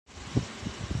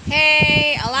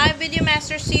Hey, a live video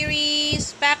master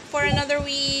series back for another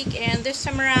week, and this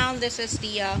time around, this is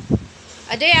the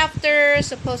a day after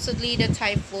supposedly the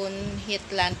typhoon hit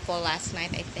landfall last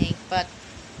night, I think. But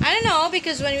I don't know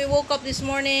because when we woke up this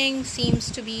morning, seems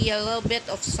to be a little bit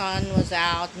of sun was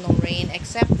out, no rain,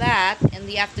 except that in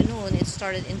the afternoon it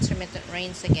started intermittent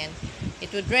rains again.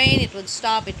 It would rain, it would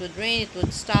stop, it would rain, it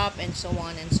would stop, and so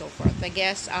on and so forth. I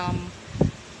guess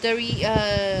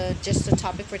just the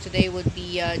topic for today would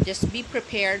be just be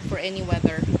prepared for any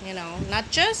weather, not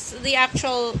just the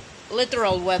actual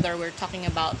literal weather we're talking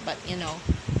about, but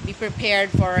be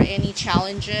prepared for any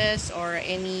challenges or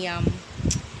any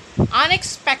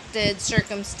unexpected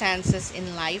circumstances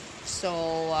in life.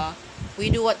 So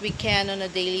we do what we can on a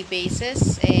daily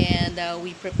basis, and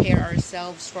we prepare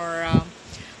ourselves for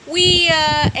we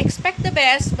expect the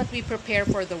best, but we prepare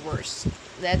for the worst.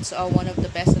 That's one of the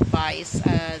best advice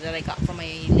that I got from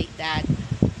my late dad.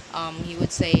 He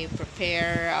would say,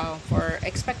 prepare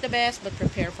expect the best, but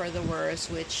prepare for the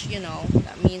worst, which,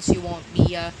 that means you won't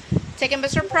be taken by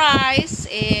surprise,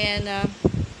 and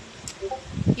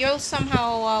you'll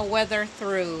somehow weather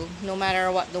through no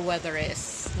matter what the weather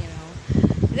is.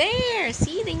 There,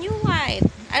 see the new light.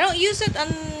 I don't use it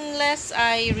unless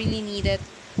I really need it,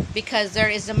 because there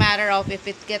is a matter of if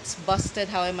it gets busted,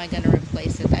 how am I going to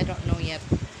replace it? I don't know yet.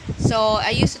 So I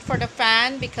use it for the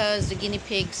fan because the guinea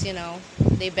pigs,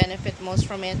 they benefit most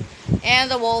from it. And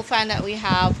the wall fan that we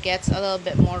have gets a little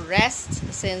bit more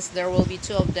rest since there will be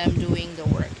two of them doing the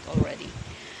work already.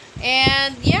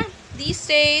 And yeah, these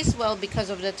days, well, because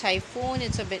of the typhoon,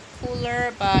 it's a bit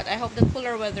cooler, but I hope the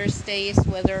cooler weather stays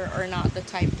whether or not the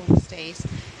typhoon stays.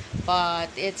 But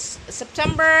it's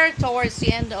September, towards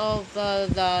the end of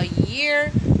the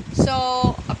year,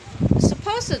 so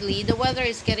supposedly the weather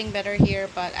is getting better here,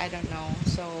 but I don't know,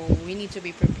 so we need to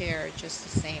be prepared just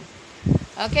the same.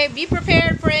 Okay, be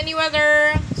prepared for any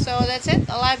weather. So that's it,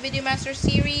 a live video master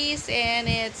series, and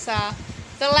it's the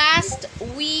last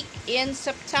week in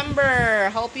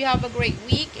September. Hope you have a great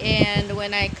week, and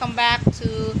when I come back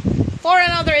for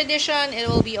another edition, it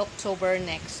will be October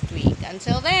next week.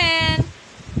 Until then,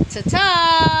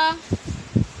 ta-ta!